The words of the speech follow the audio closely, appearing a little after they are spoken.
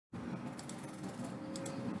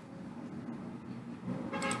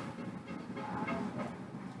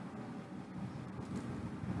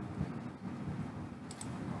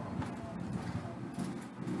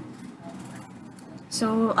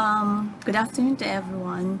Good afternoon to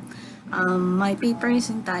everyone. My paper is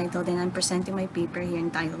entitled, and I'm presenting my paper here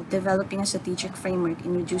entitled, Developing a Strategic Framework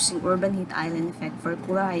in Reducing Urban Heat Island Effect for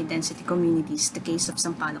Cooler High-Density Communities, the case of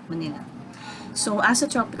Sampaloc, Manila. So, as a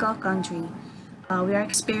tropical country, we are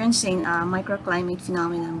experiencing a microclimate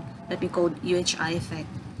phenomenon that we call UHI effect,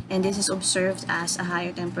 and this is observed as a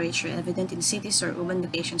higher temperature evident in cities or urban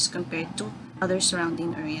locations compared to other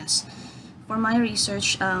surrounding areas. For my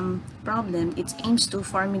research problem, it aims to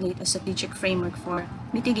formulate a strategic framework for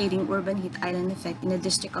mitigating urban heat island effect in the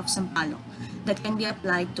district of Sampaloc that can be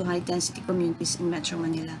applied to high-density communities in Metro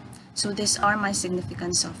Manila. So these are my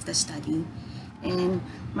significance of the study. And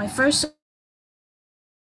my first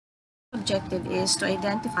objective is to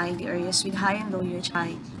identify the areas with high and low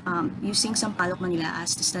UHI using Sampaloc, Manila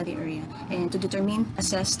as the study area, and to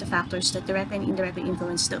assess the factors that directly and indirectly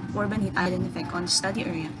influence the urban heat island effect on the study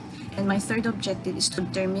area. And my third objective is to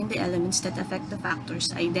determine the elements that affect the factors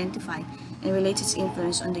identified and relate its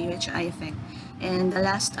influence on the UHI effect. And the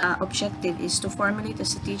last objective is to formulate a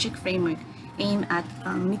strategic framework aimed at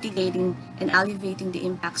mitigating and alleviating the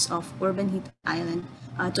impacts of urban heat island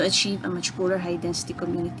to achieve a much cooler high-density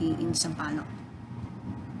community in Sampaloc.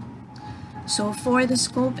 So for the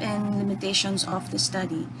scope and limitations of the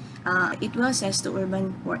study, it assessed the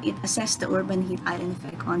urban heat island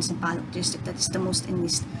effect on Sampaloc district that is the most and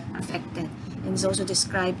least affected. And it's also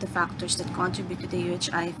described the factors that contribute to the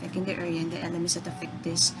UHI effect in the area and the elements that affect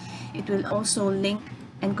this. It will also link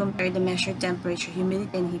and compare the measured temperature,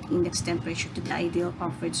 humidity, and heat index temperature to the ideal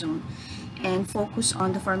comfort zone, and focus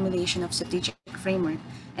on the formulation of strategic framework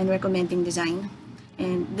and recommending design.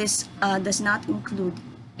 And this does not include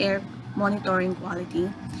air monitoring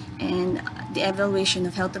quality and the evaluation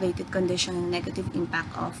of health-related condition and negative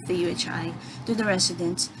impact of the UHI to the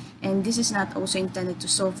residents. And this is not also intended to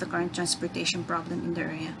solve the current transportation problem in the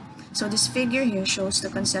area. So this figure here shows the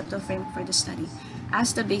conceptual framework for the study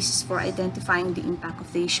as the basis for identifying the impact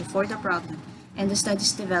of the issue for the problem and the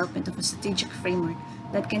study's development of a strategic framework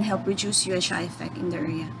that can help reduce UHI effect in the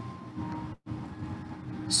area.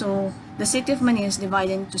 So the city of Manila is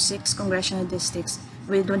divided into 6 congressional districts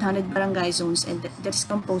with 100 barangay zones, and that is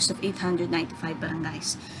composed of 895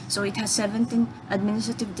 barangays. So it has 17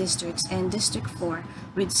 administrative districts, and District 4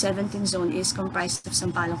 with 17 zones is comprised of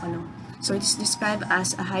Sampaloc alone. So it is described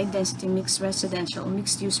as a high-density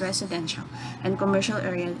mixed-use residential and commercial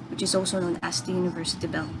area, which is also known as the University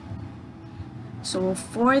Belt. So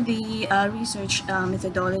for the research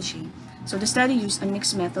methodology, so the study used a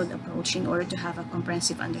mixed method approach in order to have a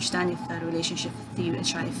comprehensive understanding of the relationship with the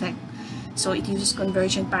UHI effect. So it uses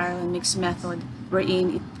convergent parallel mixed method,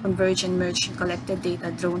 wherein it converged and merged collected data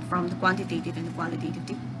drawn from the quantitative and the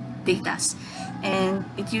qualitative data. And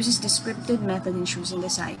it uses descriptive method in choosing the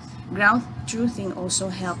site. Ground truthing also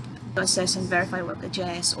helped to assess and verify what the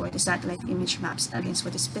GIS or the satellite image maps against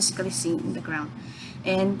what is physically seen in the ground.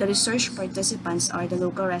 And the research participants are the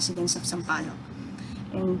local residents of Sampaloc.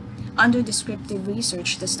 And under descriptive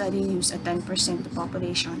research, the study used a 10% of the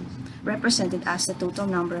population, represented as the total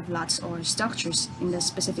number of lots or structures in the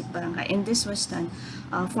specific barangay. And this was done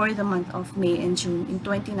for the month of May and June in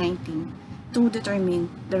 2019 to determine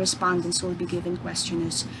the respondents will be given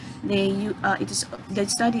questionnaires. The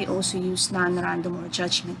study also used non-random or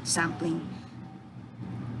judgment sampling.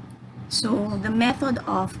 So the method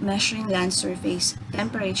of measuring land surface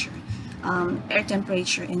temperature, air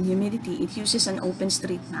temperature, and humidity, it uses an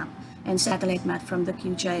OpenStreetMap and satellite map from the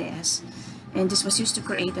QGIS. And this was used to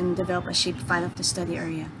create and develop a shapefile of the study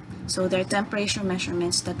area. So there are temperature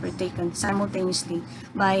measurements that were taken simultaneously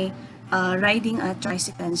by riding a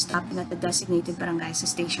tricycle and stopping at the designated barangay as a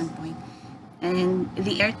station point. And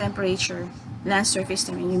the air temperature, land surface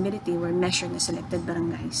temperature, and humidity were measured in the selected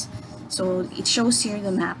barangays. So it shows here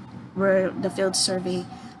the map where the field survey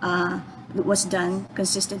was done,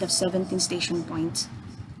 consisted of 17 station points.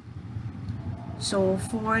 So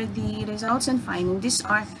for the results and findings,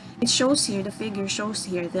 the figure shows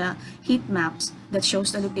here the heat maps that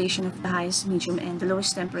shows the location of the highest, medium, and the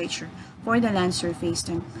lowest temperature for the land surface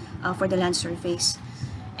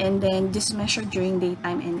and then this measured during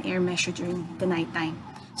daytime and air measured during the nighttime.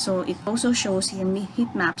 So it also shows here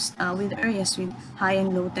heat maps with areas with high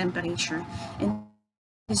and low temperature, and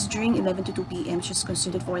is during 11 to 2 p.m., which is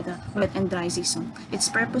considered for the wet and dry season. Its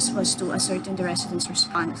purpose was to ascertain the residents'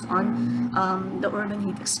 response on the urban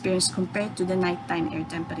heat experience compared to the nighttime air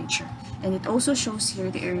temperature. And it also shows here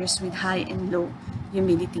the areas with high and low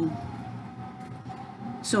humidity.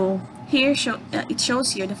 So here it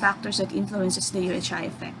shows here the factors that influences the UHI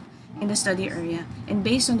effect in the study area, and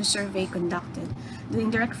based on the survey conducted, the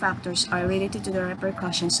indirect factors are related to the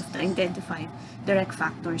repercussions of the identified direct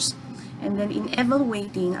factors. and then in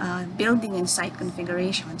evaluating building and site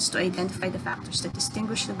configurations to identify the factors that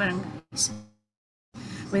distinguish the barangays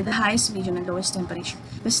with the highest, medium, and lowest temperature.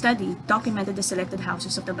 The study documented the selected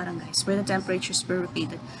houses of the barangays where the temperatures were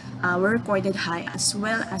located, were recorded high, as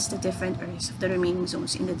well as the different areas of the remaining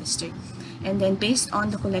zones in the district. And then based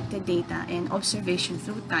on the collected data and observation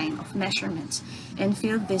through time of measurements and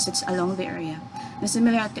field visits along the area, the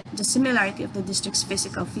similarity of the district's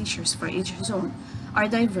physical features for each zone are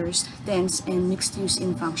diverse, dense, and mixed use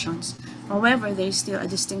in functions. However, there is still a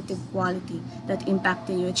distinctive quality that impact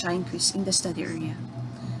the UHI increase in the study area.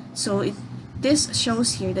 So this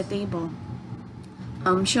shows here the table,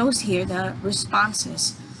 shows here the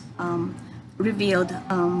responses revealed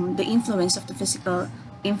the influence of the physical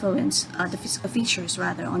features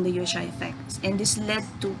rather on the UHI effects, and this led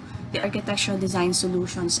to the architectural design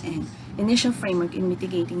solutions and initial framework in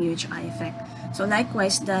mitigating UHI effect. So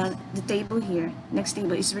likewise, the table here, next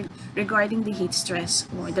table, is regarding the heat stress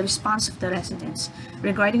or the response of the residents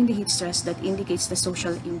regarding the heat stress that indicates the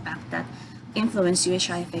social impact that influence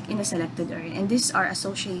UHI effect in a selected area, and these are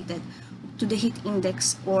associated to the heat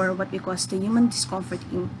index, or what we call the human discomfort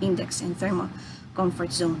index and thermal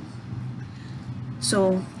comfort zone.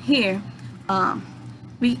 So here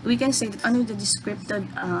we can say that under the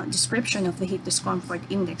description of the heat discomfort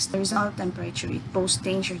index, the result temperature, it poses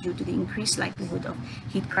danger due to the increased likelihood of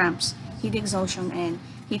heat cramps, heat exhaustion, and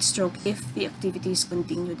heat stroke if the activity is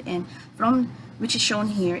continued, and from which is shown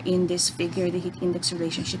here in this figure, the heat index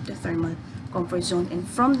relationship to thermal comfort zone. And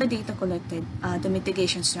from the data collected, the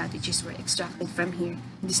mitigation strategies were extracted from here.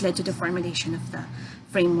 This led to the formulation of the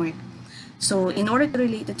framework. So in order to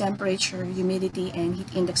relate the temperature, humidity, and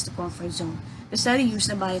heat index to comfort zone, the study used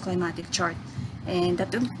a bioclimatic chart, and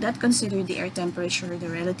that considered the air temperature, the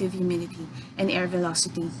relative humidity, and air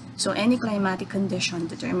velocity. So any climatic condition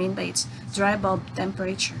determined by its dry bulb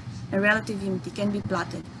temperature and relative humidity can be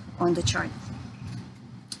plotted on the chart.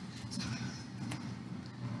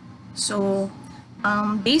 So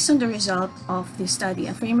based on the result of this study,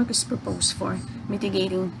 a framework is proposed for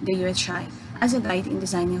mitigating the UHI as a guide in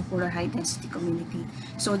designing a cooler high-density community.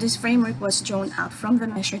 So this framework was drawn out from the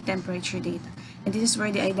measured temperature data, and this is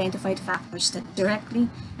where the identified factors that directly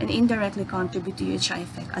and indirectly contribute to UHI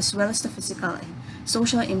effect, as well as the physical and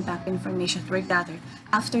social impact information were gathered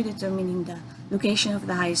after determining the location of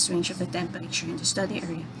the highest range of the temperature in the study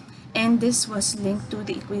area. And this was linked to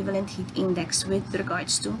the equivalent heat index with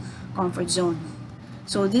regards to comfort zone.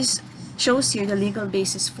 So this shows here the legal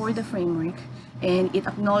basis for the framework, and it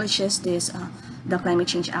acknowledges this the Climate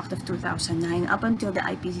Change Act of 2009 up until the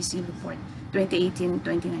IPCC report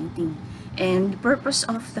 2018-2019. And the purpose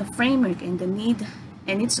of the framework and the need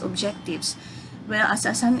and its objectives, well, as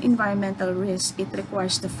an environmental risk, it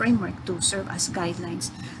requires the framework to serve as guidelines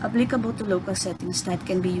applicable to local settings that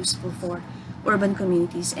can be useful for urban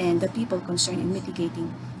communities and the people concerned in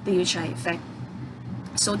mitigating the UHI effect.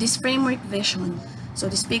 So this framework vision, so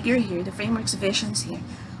this figure here, the framework's visions here,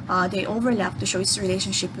 they overlap to show its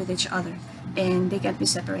relationship with each other, and they can't be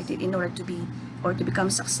separated in order to be or to become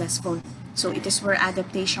successful. So it is where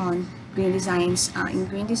adaptation, green designs, in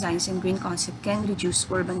green designs and green concept can reduce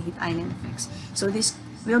urban heat island effects. So this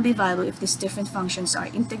will be viable if these different functions are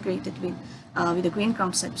integrated with the green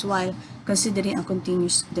concepts while considering a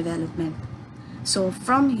continuous development. So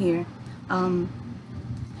from here,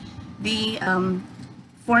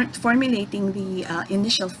 formulating the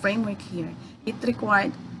initial framework here, it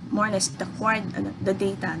required more or less the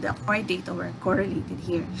acquired data were correlated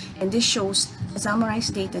here, and this shows the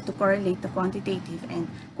summarized data to correlate the quantitative and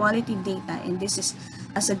qualitative data, and this is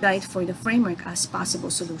as a guide for the framework as possible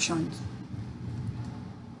solutions.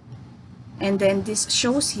 And then this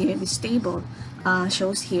shows here, this table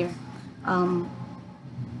shows here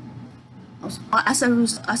as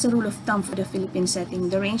a rule of thumb for the Philippine setting,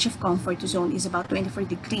 the range of comfort zone is about 24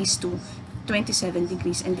 degrees to 27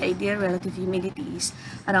 degrees, and the ideal relative humidity is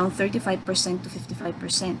around 35% to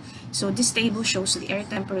 55%. So this table shows the air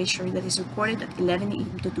temperature that is recorded at 11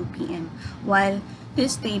 a.m. to 2 p.m. while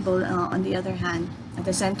this table, on the other hand, at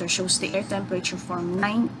the center, shows the air temperature from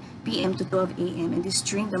 9 p.m. to 12 a.m. and this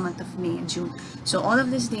during the month of May and June. So all of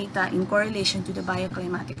this data in correlation to the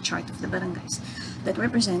bioclimatic chart of the barangays that were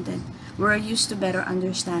presented were used to better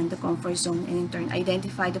understand the comfort zone and in turn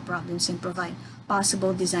identify the problems and provide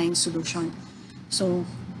possible design solution. So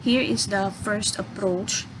here is the first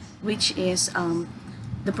approach, which is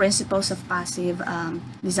the principles of passive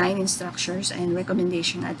design in structures and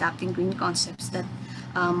recommendation adapting green concepts. That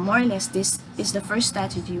more or less this is the first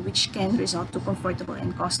strategy which can result to comfortable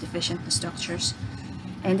and cost-efficient structures.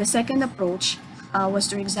 And the second approach was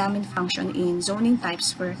to examine function in zoning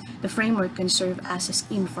types where the framework can serve as a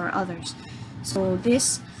scheme for others. So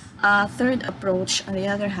this third approach, on the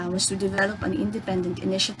other hand, was to develop an independent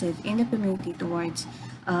initiative in the community towards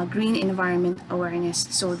green environment awareness.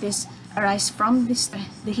 So this arises from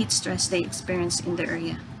the heat stress they experience in the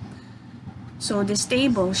area. So this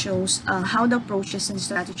table shows how the approaches and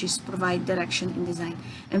strategies provide direction in design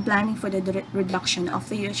and planning for the reduction of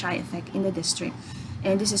the UHI effect in the district.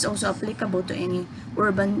 And this is also applicable to any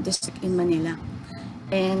urban district in Manila.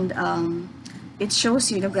 And it shows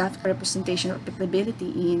here the graphical representation of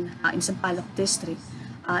applicability in Sampaloc district.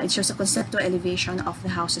 It shows a conceptual elevation of the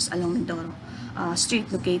houses along Mindoro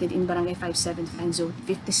Street located in Barangay 575 Zone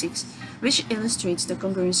 56, which illustrates the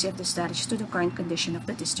congruency of the strategies to the current condition of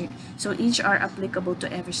the district. So each are applicable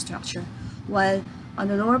to every structure. While on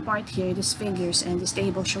the lower part here, these figures and this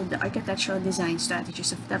table show the architectural design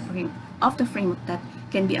strategies of the framework that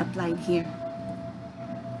can be applied here.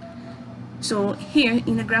 So here,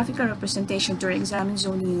 in the graphical representation to examine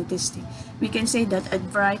zoning in the district, we can say that a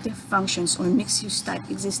variety of functions or mixed-use type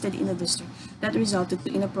existed in the district that resulted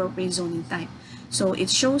to inappropriate zoning type. So it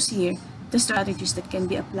shows here the strategies that can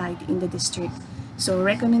be applied in the district. So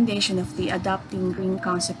recommendation of the adopting green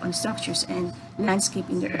concept on structures and landscape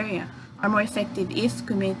in the area are more effective if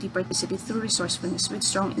community participates through resourcefulness with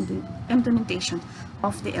strong implementation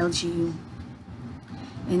of the LGU.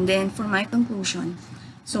 And then for my conclusion,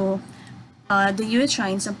 so the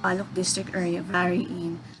UHI in Sampaloc district area vary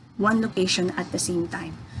in one location at the same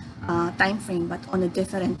time frame, but on a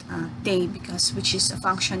different day, which is a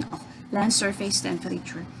function of land surface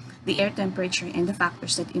temperature, the air temperature, and the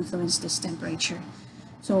factors that influence this temperature.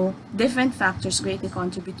 So different factors greatly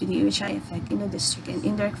contribute to the UHI effect in the district, and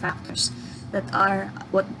indirect factors that are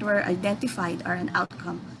what were identified are an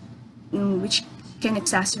outcome which can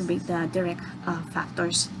exacerbate the direct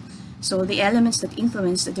factors. So the elements that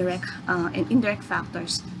influence the direct and indirect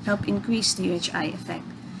factors help increase the UHI effect.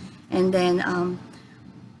 And then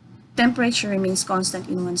temperature remains constant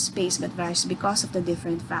in one space but varies because of the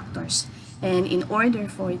different factors. And in order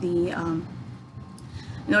for the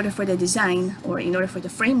design, or in order for the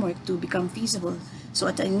framework to become feasible, so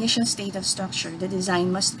at the initial state of structure, the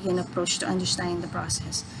design must be an approach to understand the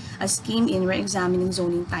process. A scheme in re-examining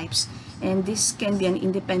zoning types, and this can be an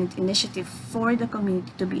independent initiative for the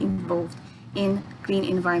community to be involved in green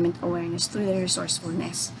environment awareness through their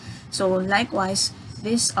resourcefulness. So likewise,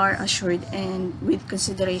 these are assured and with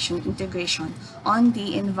consideration integration on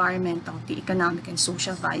the environmental, the economic, and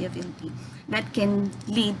social viability that can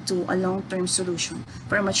lead to a long-term solution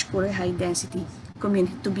for a much cooler high-density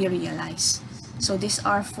community to be realized. So these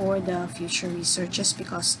are for the future researches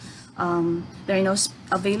because there are no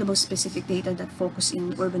available specific data that focus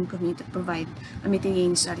in urban community to provide a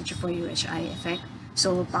mitigating strategy for UHI effect.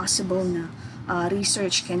 So possible na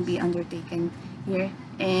research can be undertaken here,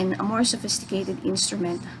 and a more sophisticated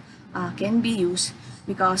instrument can be used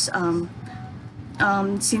because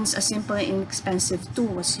since a simple and inexpensive tool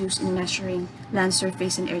was used in measuring land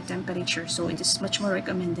surface and air temperature, so it is much more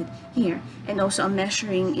recommended here. And also a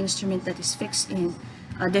measuring instrument that is fixed in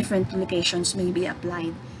different locations may be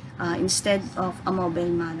applied instead of a mobile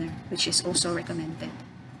manner, which is also recommended.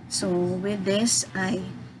 So with this, I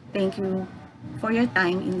thank you for your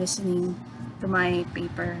time in listening to my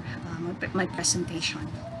paper, my presentation.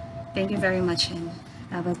 Thank you very much and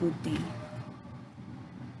have a good day.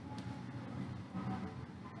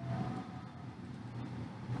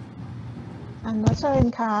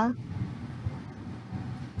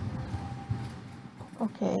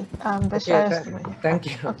 Okay, thank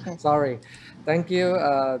you. Okay. Sorry. Thank you,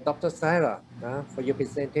 Dr. Sheila, for your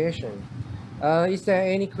presentation. Is there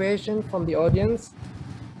any question from the audience?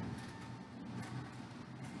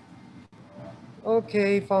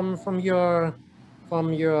 Okay, from your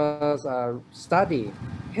study,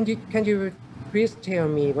 can you please tell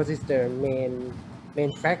me what is the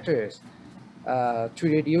main factors to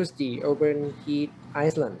reduce the urban heat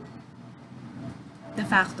island? The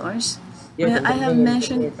factors? Yeah, Well, I have the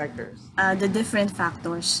mentioned main factors. the different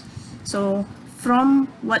factors. So from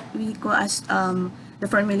what we call as the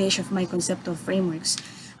formulation of my conceptual frameworks,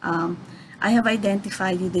 I have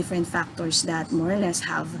identified the different factors that more or less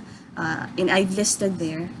have, and I've listed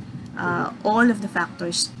there all of the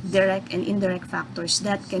factors, direct and indirect factors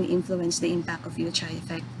that can influence the impact of UHI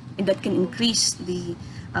effect and that can increase the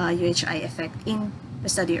UHI effect in the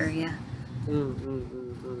study area.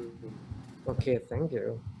 Okay, thank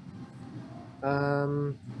you.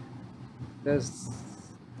 There's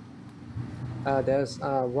There's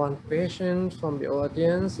one question from the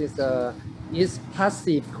audience is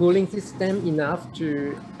passive cooling system enough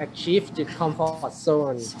to achieve the comfort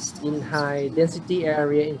zone in high density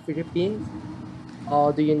area in Philippines,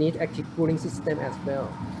 or do you need active cooling system as well?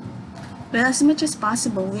 Well, as much as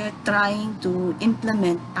possible, we are trying to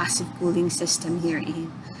implement passive cooling system here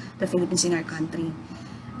in the Philippines, in our country,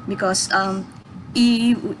 because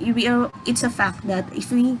it's a fact that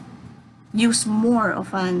if we use more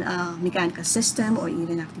of an mechanical system or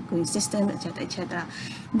even active cooling system, etc., etc.,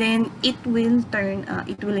 then it will in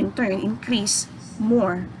turn increase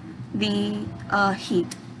more the heat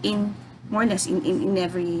in more or less in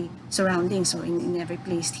every surroundings or in every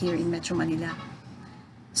place here in Metro Manila.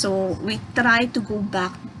 So we try to go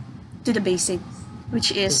back to the basic,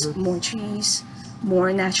 which is more trees,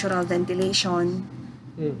 more natural ventilation,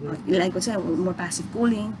 like I said, more passive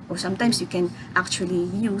cooling, or sometimes you can actually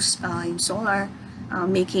use yung solar,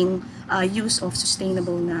 making use of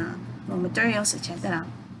sustainable na raw materials, etc.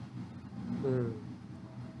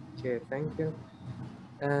 Okay, thank you.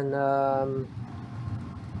 And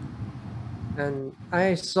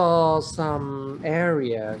I saw some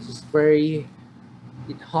areas is very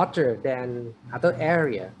hotter than other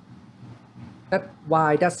area. That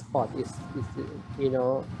why that spot is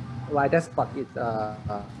why that spot is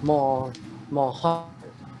more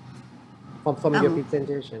hotter from your Um,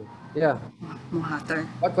 presentation. Yeah. more hotter.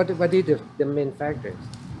 What is the main factors?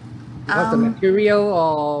 Because the Um, material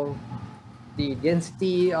or the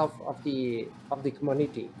density of the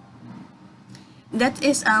community. that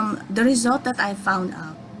is the result that I found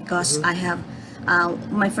out, because I have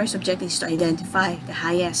my first objective is to identify the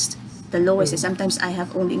highest, the lowest, and sometimes I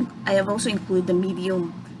have also included the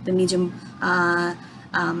medium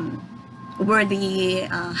where the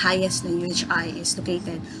highest na UHI is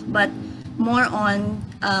located, but more on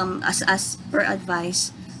as per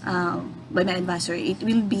advice by my advisor, it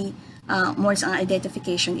will be more sa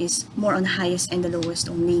identification is more on highest and the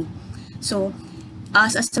lowest only. So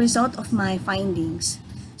as a result of my findings,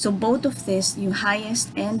 so both of this, yung highest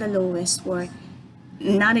and the lowest, or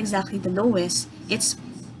not exactly the lowest, it's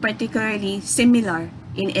particularly similar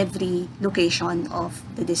in every location of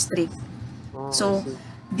the district. Oh, I So see.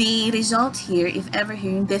 the result here, if ever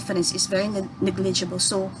hearing difference, is very negligible.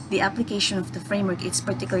 So the application of the framework, it's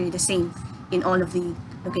particularly the same in all of the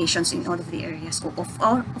locations, in all of the areas of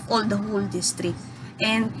all the whole district.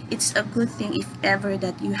 And it's a good thing if ever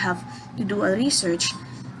that you have to do a research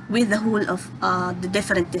with the whole of the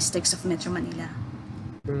different districts of Metro Manila.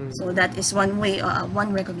 So that is one way, one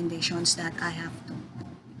recommendations that I have to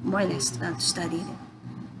more or less to study.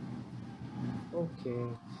 Okay.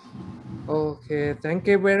 Okay. Thank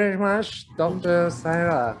you very much, Dr.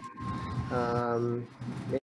 Sarah. Um,